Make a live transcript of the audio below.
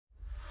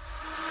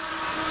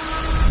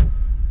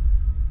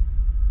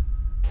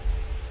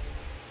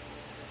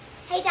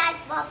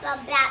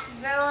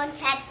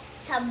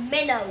some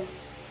minnows.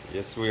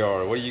 Yes, we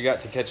are. What do you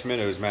got to catch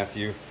minnows,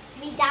 Matthew?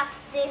 We got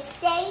this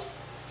thing.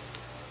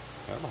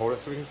 Hold it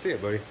so we can see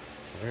it, buddy.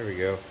 There we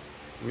go.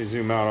 Let me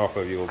zoom out off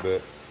of you a little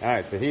bit. All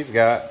right, so he's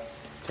got,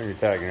 turn your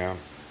tag around.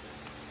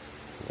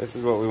 This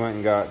is what we went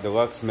and got,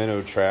 deluxe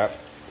minnow trap.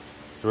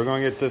 So we're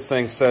gonna get this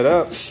thing set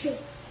up.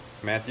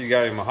 Matthew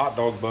got him a hot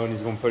dog bun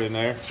he's gonna put in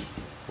there.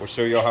 We'll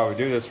show y'all how we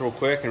do this real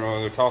quick and we're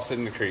gonna go toss it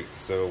in the creek.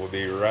 So we'll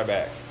be right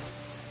back.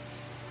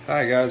 All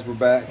right guys, we're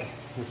back.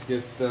 Let's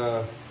get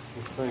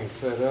this thing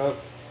set up.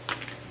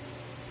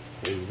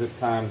 We zip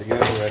time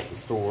together at the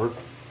store.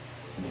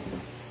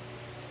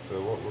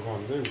 So what we're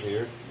gonna do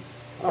here,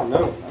 I don't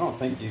know, I don't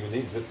think you even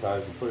need zip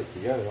ties to put it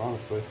together,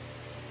 honestly.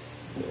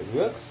 It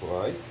looks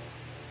like,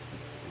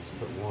 just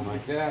put one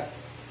like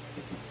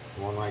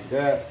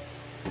that,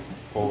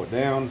 pull it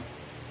down,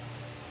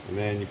 and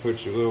then you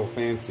put your little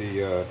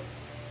fancy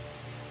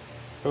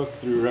hook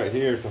through right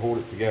here to hold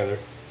it together.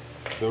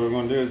 So what we're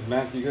going to do is,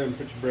 Matthew, go ahead and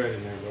put your bread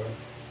in there, bud.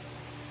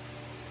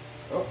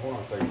 Oh, hold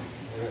on a second.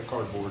 I got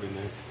cardboard in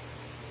there.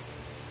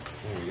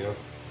 There we go.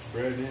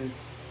 Bread in.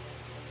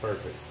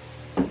 Perfect.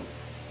 Let's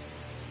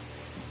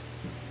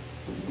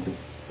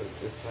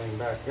put this thing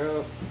back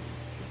up.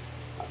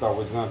 I thought we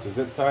was going to have to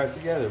zip tie it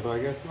together, but I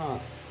guess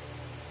not.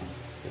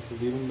 This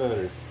is even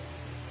better.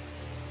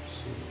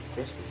 Shoot,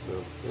 Christmas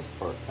though. This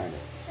part kind of.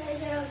 So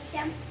it'll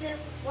jump through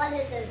one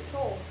of those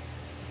holes.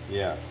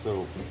 Yeah,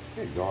 so,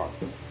 good God.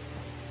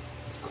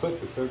 This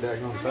clip is so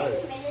daggone tight. How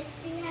many minutes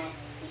do you have to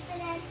keep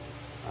it in?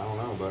 I don't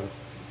know, buddy.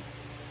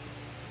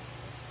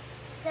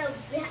 So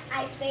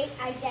I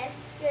guess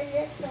because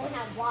this one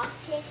have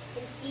watch it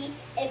and see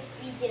if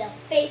we get a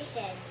fish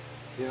in.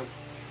 Yep.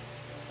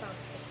 Some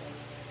fishes.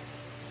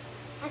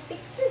 I think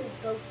it's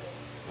just broken.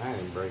 I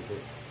didn't break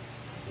it.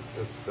 It's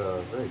just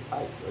very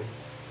tight, buddy.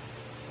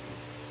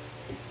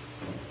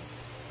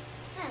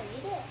 Oh,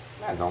 you did.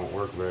 That don't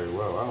work very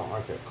well. I don't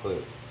like that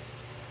clip.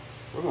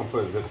 We're gonna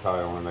put a zip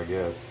tie on it, I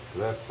guess.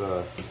 That's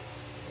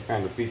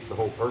kind of defeats the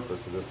whole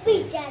purpose of this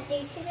thing. Wait, Dad,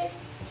 they should just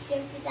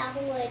shoot that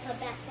hole and come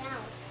back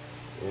down.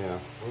 Yeah,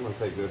 we're gonna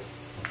take this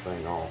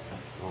thing off.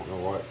 I don't know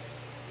what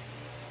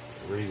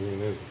the reasoning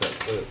is with that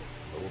clip,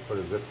 but we'll put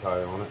a zip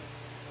tie on it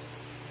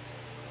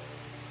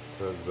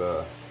because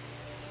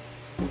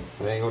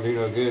it ain't gonna do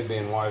no good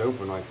being wide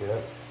open like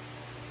that.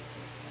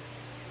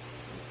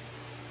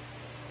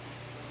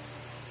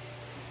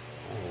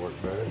 That'll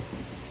work better.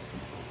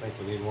 I think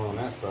we need one on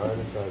that side.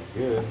 This side's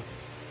good.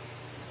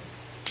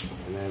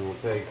 And then we'll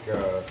take,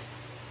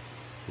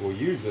 we'll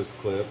use this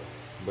clip,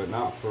 but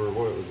not for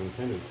what it was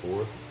intended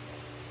for.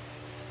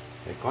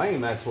 They claim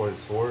that's what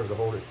it's for, to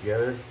hold it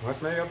together.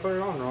 Unless maybe I put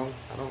it on wrong.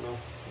 I don't know.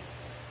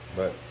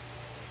 But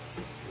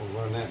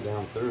we'll run that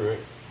down through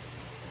it.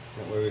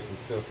 That way we can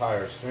still tie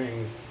our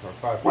string, our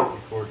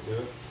 550 cord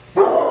to it.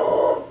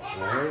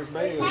 There's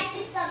Bailey.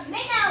 Catching some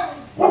minnows.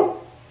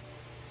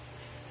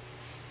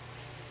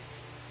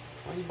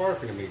 Why are you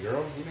barking at me,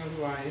 girl? You know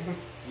who I am.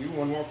 You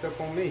one walked up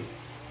on me.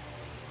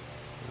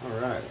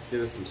 Alright, let's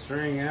get us some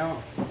string out.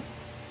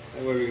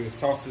 That way we can just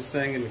toss this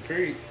thing in the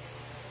creek.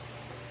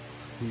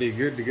 And be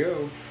good to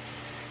go.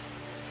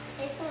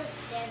 It's going to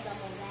stand the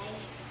whole way.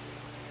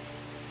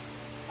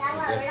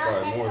 That's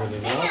probably more than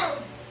enough.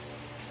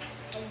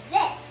 And this.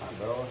 Hi,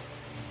 Bella.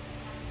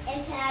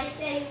 And can I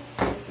show you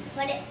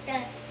what it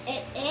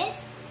is?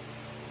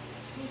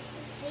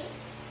 See?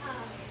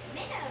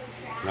 Minnow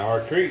trap. Now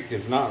our creek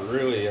is not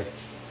really a,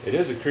 it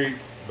is a creek,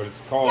 but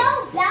it's called,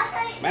 No,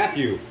 that's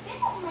Matthew,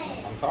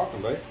 Middleman. I'm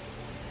talking, buddy.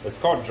 It's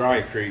called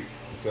Dry Creek.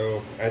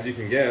 So as you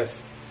can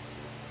guess,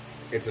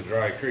 it's a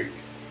dry creek.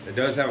 It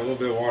does have a little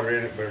bit of water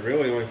in it, but it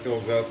really only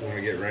fills up when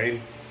we get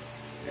rain.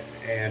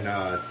 And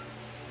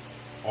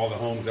all the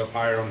homes up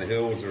higher on the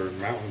hills or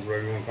mountains,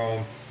 whatever you want to call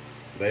them,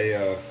 they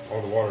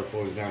all the water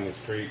flows down this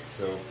creek.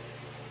 So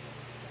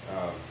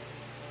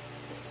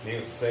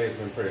needless to say, it's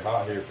been pretty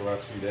hot here for the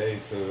last few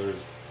days, so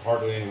there's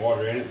hardly any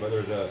water in it, but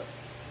there's a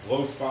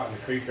low spot in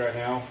the creek right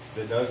now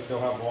that does still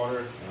have water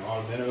and a lot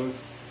of minnows,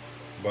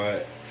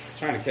 but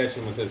trying to catch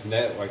them with this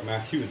net like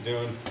Matthew was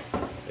doing,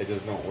 it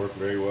does not work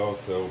very well,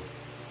 so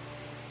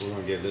we're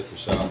going to give this a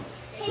shot.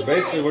 So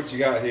basically what you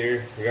got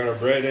here, we got our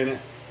bread in it,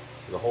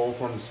 there's a hole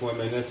for them to swim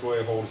in this way,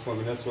 a hole to swim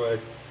in this way,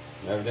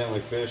 and evidently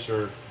fish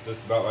are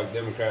just about like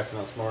Democrats,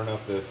 not smart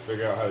enough to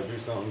figure out how to do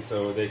something,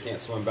 so they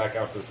can't swim back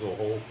out this little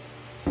hole.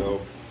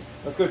 So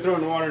let's go throw it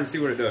in the water and see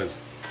what it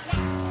does.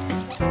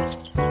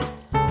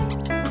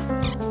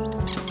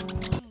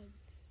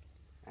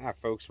 Alright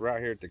folks, we're out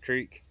here at the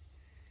creek.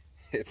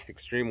 It's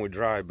extremely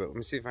dry, but let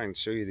me see if I can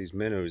show you these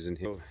minnows in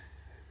here.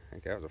 I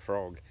think that was a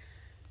frog.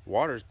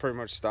 Water's pretty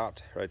much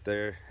stopped right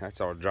there. That's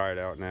all dried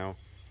out now.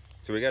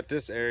 So we got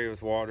this area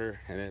with water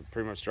and it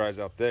pretty much dries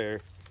out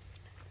there.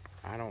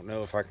 I don't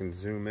know if I can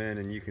zoom in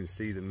and you can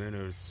see the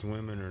minnows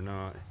swimming or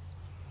not.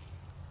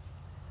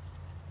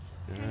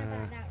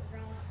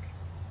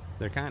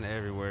 They're kind of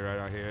everywhere right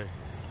out here.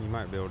 You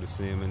might be able to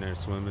see them in there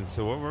swimming.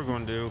 So what we're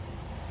going to do,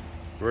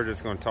 we're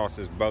just going to toss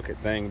this bucket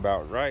thing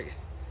about right.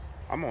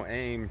 I'm going to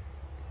aim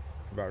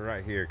about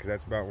right here because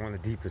that's about one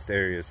of the deepest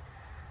areas.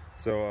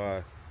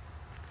 So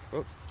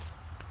Whoops.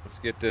 Let's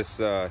get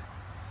this, I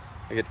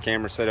get the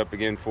camera set up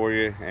again for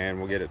you, and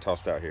we'll get it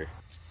tossed out here.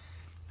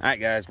 All right,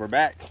 guys, we're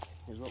back.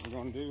 Here's what we're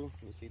gonna do.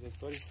 You see this,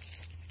 buddy?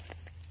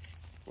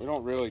 We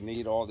don't really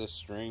need all this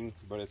string,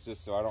 but it's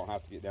just so I don't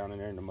have to get down in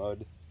there in the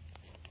mud.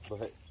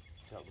 But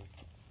get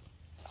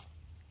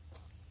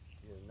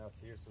enough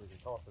here so we can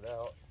toss it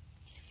out.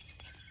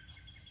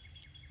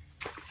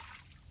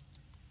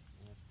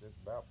 And it's just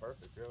about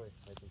perfect, really.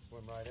 They can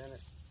swim right in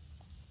it.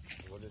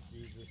 So we'll just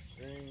use this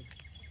string.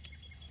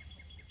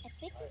 I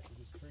think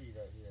This tree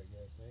right here, I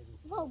guess, maybe.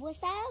 Whoa, was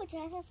that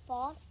Jess's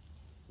fault?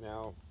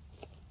 Now,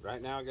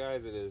 right now,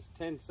 guys, it is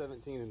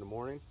 10:17 in the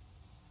morning.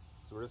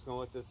 So we're just gonna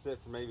let this sit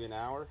for maybe an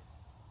hour.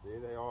 See,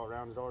 they all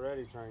around it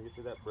already trying to get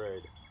to that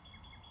braid.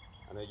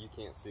 I know you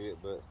can't see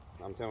it, but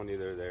I'm telling you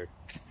they're there.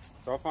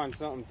 So I'll find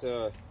something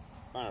to,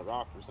 find a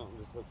rock or something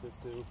to hook this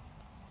to.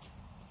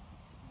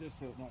 Just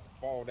so it won't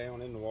fall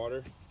down in the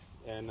water.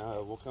 And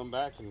we'll come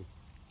back and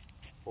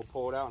we'll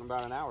pull it out in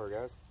about an hour,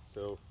 guys.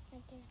 So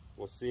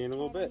we'll see you in a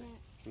little bit.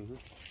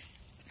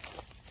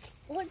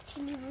 What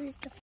can you use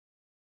the...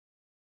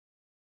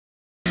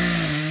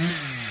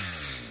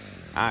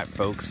 All right,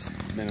 folks,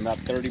 it's been about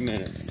 30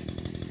 minutes.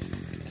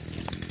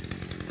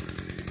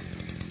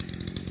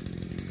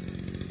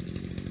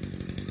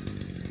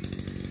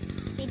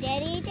 We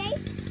did, EJ?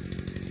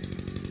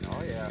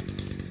 Oh, yeah.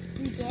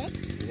 We did?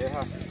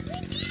 Yeah. We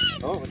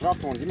did! Oh, I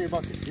dropped one. Give me your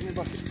bucket. Give me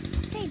your bucket.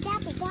 Hey,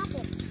 drop it, drop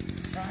it.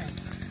 Try it.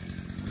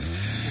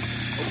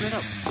 Open it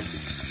up.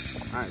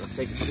 All right, let's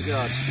take it to the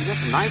garage. You got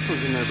some nice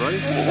ones in there, buddy.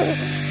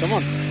 Come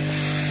on.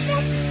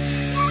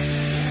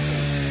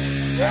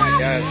 All right,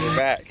 guys, we're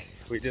back.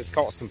 We just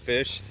caught some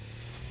fish,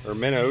 or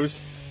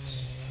minnows.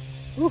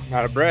 Whew,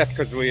 out of breath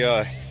because we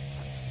left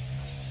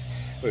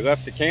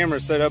the camera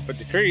set up at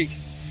the creek.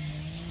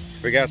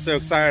 We got so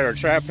excited our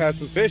trap had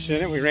some fish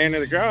in it, we ran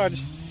to the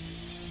garage,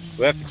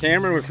 left the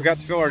camera, and we forgot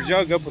to fill our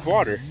jug up with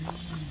water.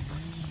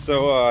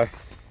 So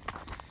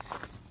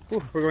we're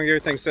gonna get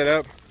everything set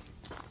up,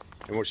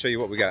 and we'll show you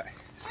what we got.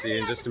 See you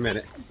in just a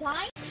minute.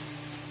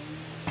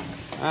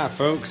 Alright,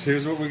 folks,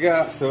 here's what we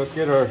got. So let's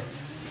get our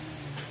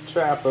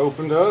trap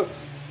opened up.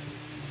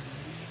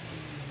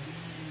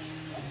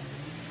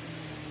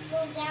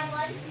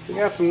 We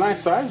got some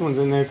nice size ones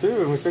in there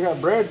too, and we still got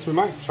bread, so we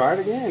might try it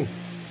again.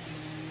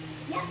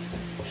 Yep.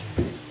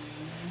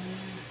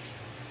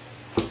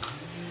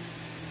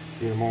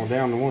 Get them all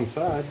down to one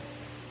side.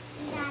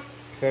 Yeah.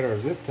 Cut our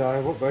zip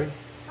tie. What, buddy?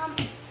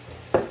 Also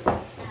that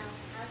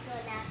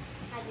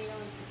I didn't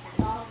put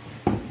that off.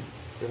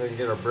 Let's go ahead and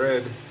get our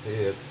bread. Yeah,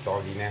 it's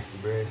soggy, nasty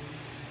bread.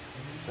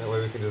 That way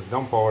we can just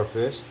dump all our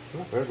fish.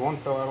 Oh, there's one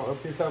fell out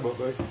up your tub,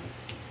 buddy.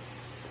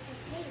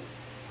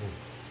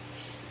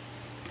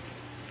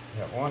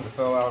 Got one that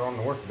fell out on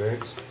the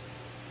workbench. Is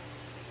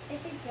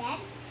it dead?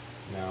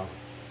 No.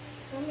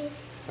 Mommy.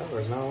 Oh,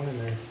 there's not one in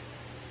there.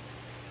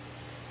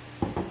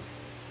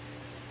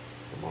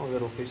 Come on,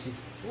 little fishy.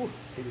 Ooh,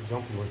 he's a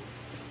jumpy one. I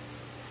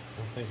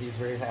don't think he's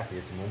very happy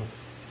at the moment.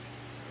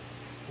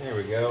 There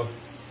we go.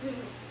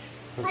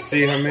 Let's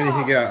see how many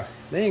he got.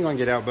 They ain't gonna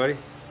get out, buddy.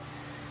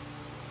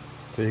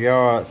 So you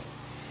got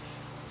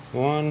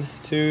 1,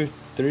 2,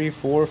 3,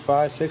 4,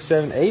 5, 6,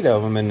 7, 8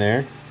 of them in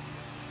there.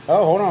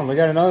 Oh, hold on. We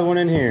got another one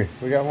in here.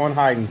 We got one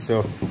hiding,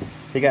 so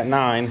he got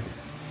 9.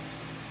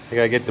 I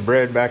gotta get the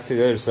bread back to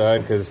the other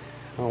side because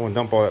I don't want to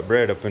dump all that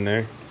bread up in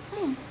there.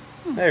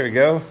 There we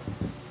go.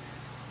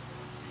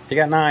 He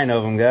got 9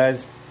 of them,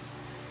 guys.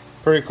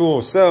 Pretty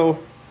cool. So,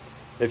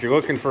 if you're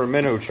looking for a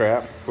minnow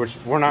trap, which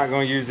we're not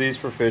going to use these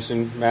for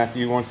fishing.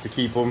 Matthew wants to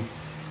keep them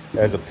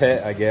as a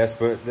pet, I guess.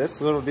 But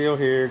this little deal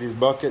here, these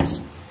buckets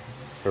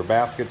or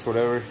baskets,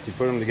 whatever, you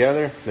put them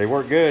together, they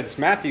work good. So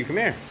Matthew, come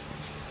here.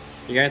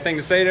 You got anything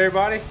to say to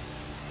everybody?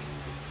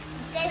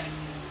 This,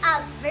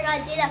 we're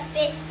gonna get a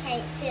fish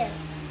tank too.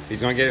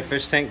 He's gonna get a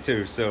fish tank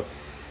too. So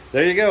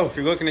there you go. If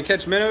you're looking to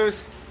catch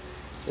minnows,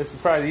 this is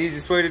probably the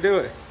easiest way to do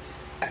it.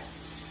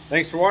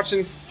 Thanks for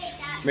watching.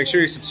 Make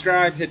sure you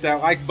subscribe, hit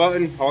that like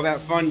button, all that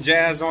fun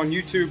jazz on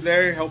YouTube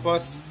there. Help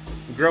us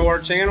grow our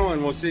channel,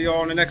 and we'll see you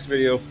all in the next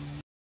video.